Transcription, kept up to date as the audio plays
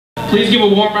Please give a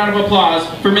warm round of applause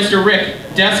for Mr. Rik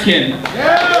Deskin.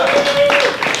 Yeah.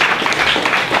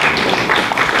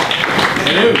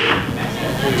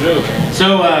 Hello.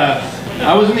 So,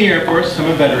 I was in the Air Force. I'm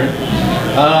a veteran.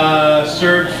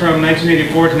 Served from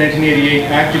 1984 to 1988,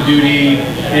 active duty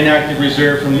and active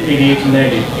reserve from 88 to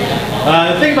 90.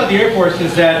 The thing about the Air Force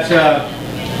is that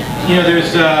you know,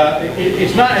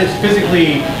 it's not as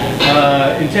physically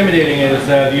intimidating as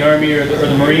the Army or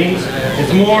the Marines.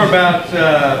 It's more about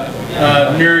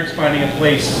nerds finding a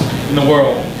place in the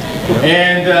world.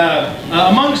 And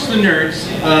amongst the nerds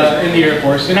in the Air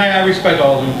Force, and I respect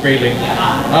all of them greatly,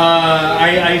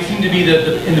 I seem to be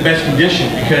in the best condition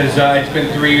because I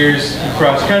spent 3 years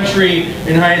cross country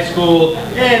in high school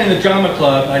and in the drama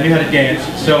club. I knew how to dance,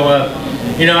 so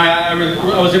you know, I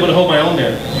was able to hold my own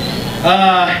there.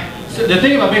 So the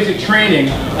thing about basic training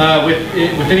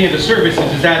with any of the services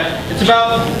is that it's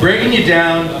about breaking you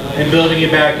down and building you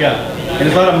back up. And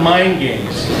there's a lot of mind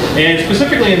games. And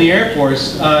specifically in the Air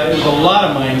Force, it was a lot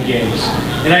of mind games.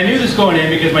 And I knew this going in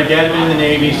because my dad had been in the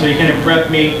Navy, so he kind of prepped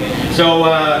me. So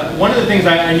one of the things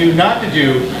I knew not to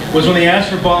do was when they asked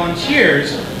for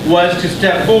volunteers was to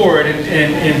step forward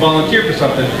and volunteer for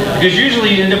something. Because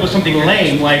usually you end up with something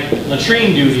lame like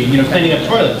latrine duty, you know, cleaning up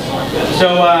toilets.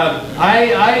 So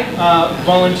I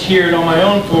volunteered on my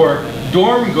own for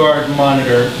dorm guard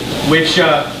monitor, which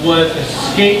was a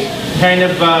skate kind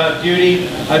of duty.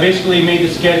 I basically made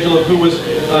the schedule of who was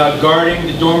guarding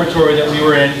the dormitory that we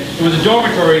were in. It was a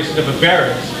dormitory instead of a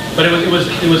barracks, but it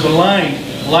was aligned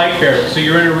like barracks. So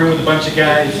you're in a room with a bunch of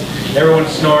guys, everyone's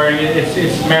snoring.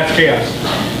 It's mass chaos.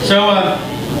 So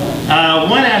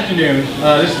one afternoon,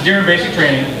 this is during basic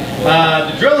training,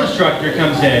 the drill instructor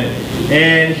comes in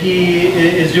and he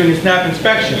is doing a snap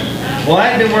inspection. Well, I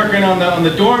had been working on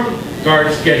the dorm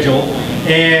guard schedule,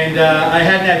 and I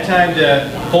hadn't had time to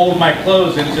fold my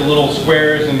clothes into little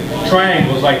squares and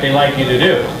triangles like they like you to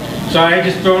do. So I had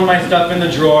just thrown my stuff in the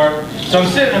drawer. So I'm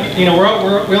sitting, you know,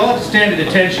 we all have to stand at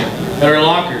attention at our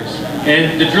lockers.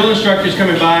 And the drill instructor's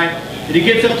coming by, and he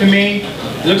gets up to me,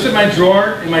 he looks at my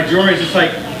drawer, and my drawer is just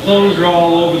like, clothes are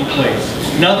all over the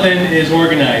place. Nothing is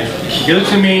organized. He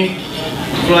looks at me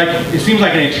for like, it seems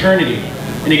like an eternity.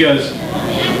 And he goes,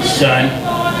 "Son,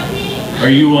 are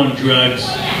you on drugs?"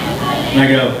 And I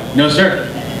go, "No, sir."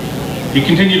 He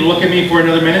continued to look at me for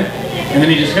another minute, and then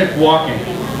he just kept walking.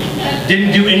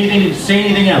 Didn't do anything, didn't say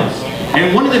anything else.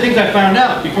 And one of the things I found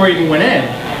out before I even went in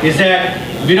is that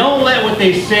if you don't let what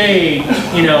they say,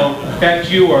 you know, affect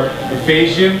you or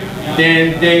phase you,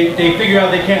 then they figure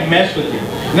out they can't mess with you.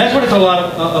 And that's what it's a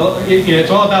lot of. You know, it's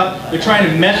all about. They're trying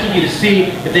to mess with you to see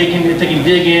if they can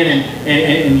dig in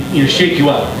and you know, shake you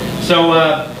up.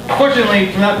 So. Fortunately,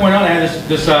 from that point on, I had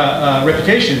this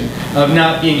reputation of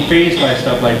not being fazed by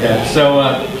stuff like that. So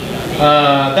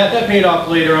that paid off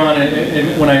later on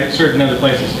when I served in other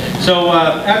places. So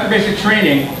after basic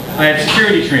training, I had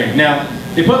security training. Now,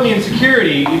 they put me in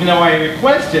security, even though I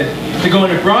requested to go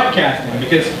into broadcasting,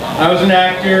 because I was an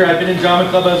actor, I'd been in drama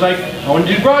club, I was like, I want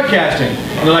to do broadcasting.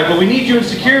 And they're like, well, we need you in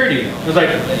security. I was like,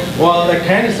 well, that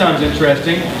kind of sounds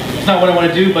interesting. It's not what I want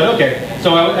to do, but okay.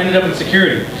 So I ended up in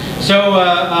security. So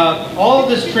all of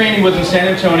this training was in San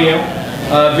Antonio,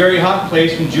 a very hot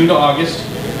place from June to August.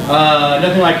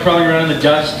 Nothing like crawling around in the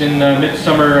dust in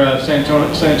midsummer San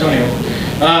Antonio.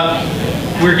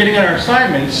 We were getting on our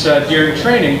assignments during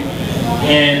training,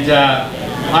 and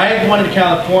I wanted a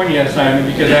California assignment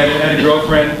because I had a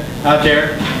girlfriend out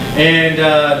there, and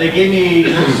they gave me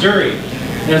Missouri.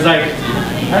 And I was like,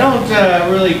 I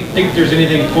don't really think there's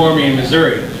anything for me in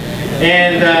Missouri.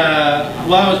 And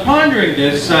while I was pondering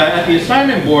this, at the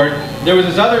assignment board, there was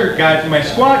this other guy from my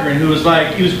squadron who was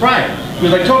like, he was crying. He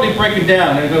was like totally breaking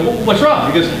down. And I go, well, what's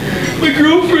wrong? He goes, my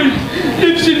girlfriend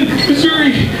lives in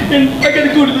Missouri and I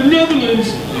gotta go to the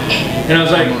Netherlands. And I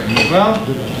was like, well,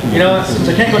 you know, since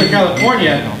I can't go to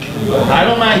California, I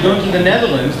don't mind going to the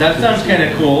Netherlands. That sounds kind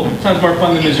of cool. Sounds more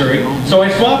fun than Missouri. So I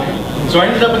swapped it. So I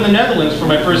ended up in the Netherlands for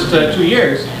my first 2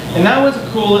 years. And that was a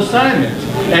cool assignment.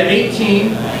 At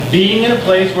 18, being in a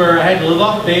place where I had to live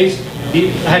off base,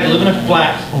 I had to live in a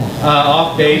flat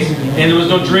off base, and there was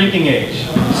no drinking age.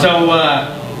 So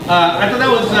I thought that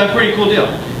was a pretty cool deal.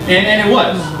 And it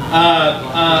was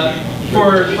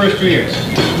for the first 2 years.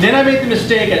 Then I made the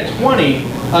mistake at 20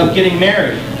 of getting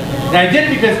married. And I did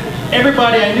it because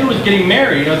everybody I knew was getting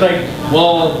married. I was like,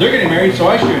 well, they're getting married, so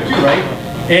I should too, right?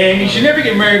 And you should never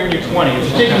get married when you're 20.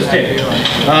 It's a big mistake.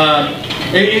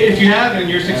 If you have and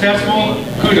you're successful,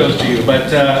 kudos to you,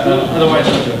 but otherwise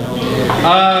don't do it.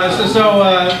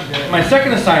 My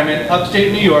second assignment,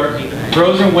 upstate New York,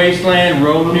 frozen wasteland,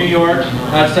 Rome, New York,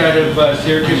 outside of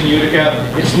Syracuse and Utica.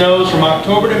 It snows from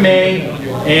October to May,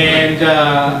 and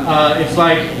it's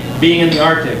like being in the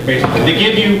Arctic, basically. They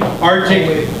give you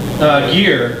Arctic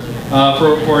gear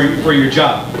for your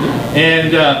job.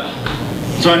 And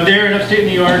so I'm there in upstate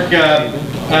New York,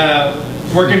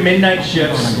 working midnight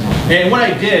shifts. And what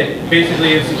I did,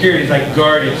 basically, in security is I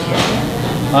guarded stuff.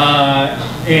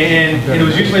 And it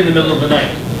was usually in the middle of the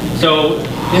night. So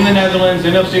in the Netherlands,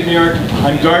 in upstate New York,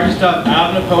 I'm guarding stuff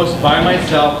out on a post by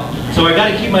myself. So I got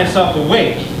to keep myself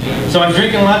awake. So I'm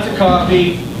drinking lots of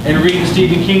coffee and reading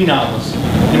Stephen King novels.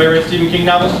 Anybody read Stephen King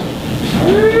novels?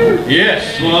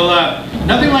 Yes. Well,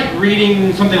 nothing like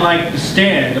reading something like The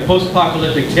Stand, a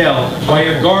post-apocalyptic tale, while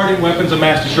you're guarding weapons of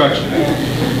mass destruction.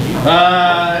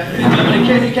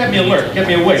 It kept me alert, it kept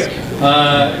me awake.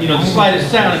 You know, the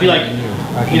slightest sound, I'd be like,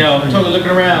 you know, totally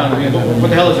looking around. What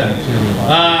the hell is that?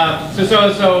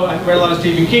 So I read a lot of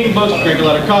Stephen King books, drank a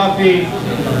lot of coffee,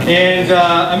 and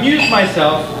amused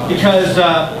myself because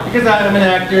I'm an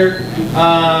actor and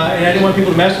I didn't want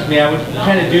people to mess with me. I would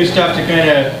kind of do stuff to kind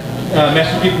of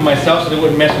mess with people myself so they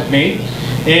wouldn't mess with me.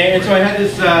 And so I had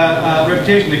this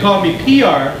reputation. They called me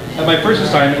PR at my first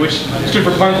assignment, which stood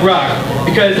for punk rock,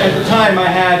 because at the time I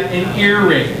had an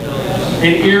earring,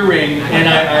 and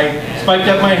I spiked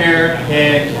up my hair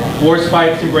and wore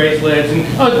spikes and bracelets, and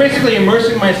I was basically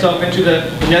immersing myself into the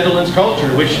Netherlands culture,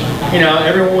 which, you know,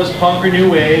 everyone was punk or new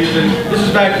wave, and this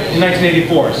was back in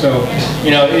 1984, so,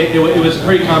 you know, it was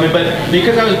pretty common. But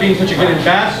because I was being such a good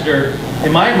ambassador,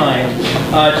 in my mind,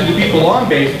 to the people on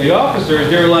base, the officers,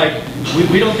 they were like,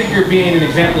 we don't think you're being an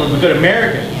example of a good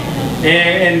American.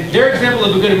 And their example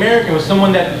of a good American was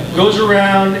someone that goes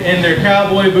around in their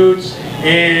cowboy boots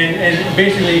and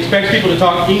basically expects people to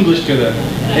talk English to them.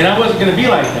 And I wasn't going to be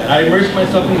like that. I immersed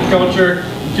myself in the culture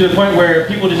to the point where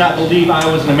people did not believe I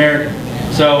was an American.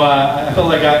 So I felt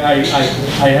like I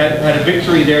had a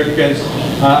victory there because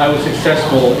I was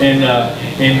successful in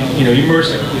you know,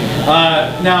 immersing.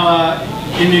 Now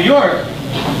in New York,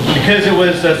 because it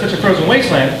was such a frozen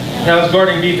wasteland, and I was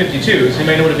guarding B-52s.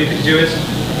 Anybody know what a B-52 is?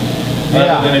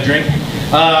 Other than a drink?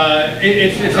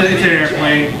 It's an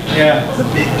airplane. Yeah.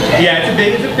 Yeah,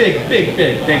 it's a big.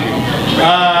 Thank you.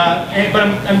 But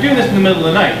I'm doing this in the middle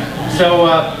of the night, so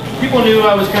people knew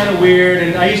I was kind of weird,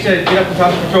 and I used to get up on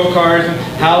top of patrol cars and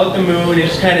howl at the moon and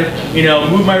just kind of, you know,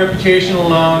 move my reputation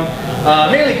along.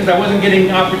 Mainly because I wasn't getting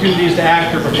opportunities to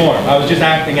act or perform. I was just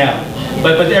acting out.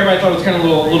 But everybody thought it was kind of a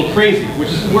little crazy, which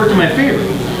worked in my favor.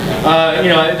 You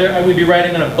know, I would be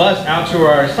riding on a bus out to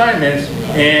our assignments,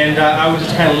 and I would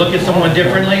just kind of look at someone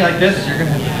differently, like this,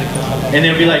 and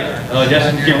they'd be like, "Oh,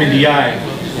 Destin, give me the eye.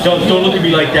 Don't look at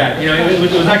me like that." You know, it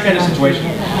was that kind of situation,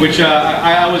 which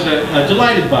I was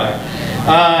delighted by.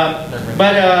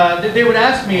 But they would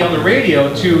ask me on the radio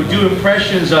to do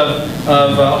impressions of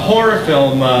horror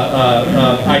film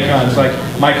icons like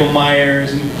Michael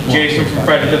Myers and Jason from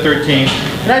Friday the 13th.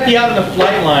 And I'd be out on a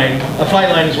flight line. A flight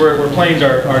line is where planes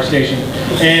are stationed.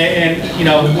 And you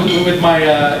know, with my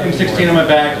M16 on my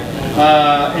back,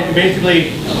 and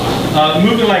basically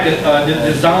moving like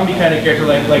a zombie kind of character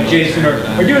like Jason, or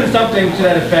doing something to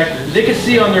that effect. They could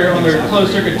see on their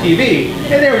closed circuit TV,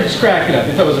 and they were just cracking up.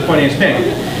 They thought it was the funniest thing.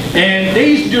 And they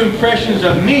used to do impressions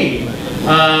of me,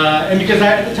 and because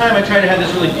at the time I tried to have this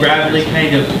really gravelly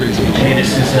kind of, "Hey,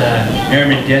 this is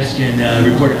Rik Deskin,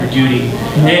 reporter for duty,"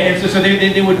 and so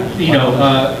they would, you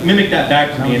know, mimic that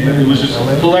back to me, and it was just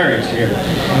hilarious to hear.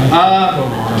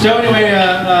 So anyway,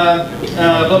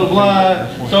 blah blah blah.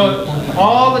 So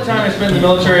all the time I spent in the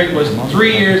military was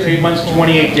 3 years, 8 months,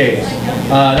 28 days.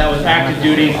 That was active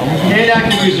duty, and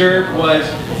active reserve was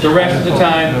the rest of the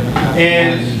time.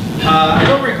 And I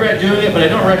don't regret doing it, but I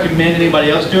don't recommend anybody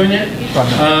else doing it.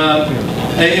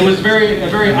 It was a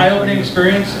very eye-opening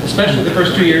experience, especially the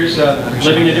first 2 years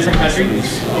living in a different country.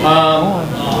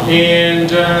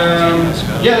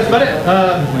 Yeah, that's about it.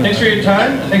 Thanks for your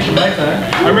time. Thanks for my time.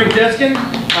 I'm Rik Deskin.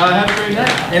 Have a great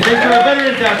night. And thanks to our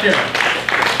veterans out there.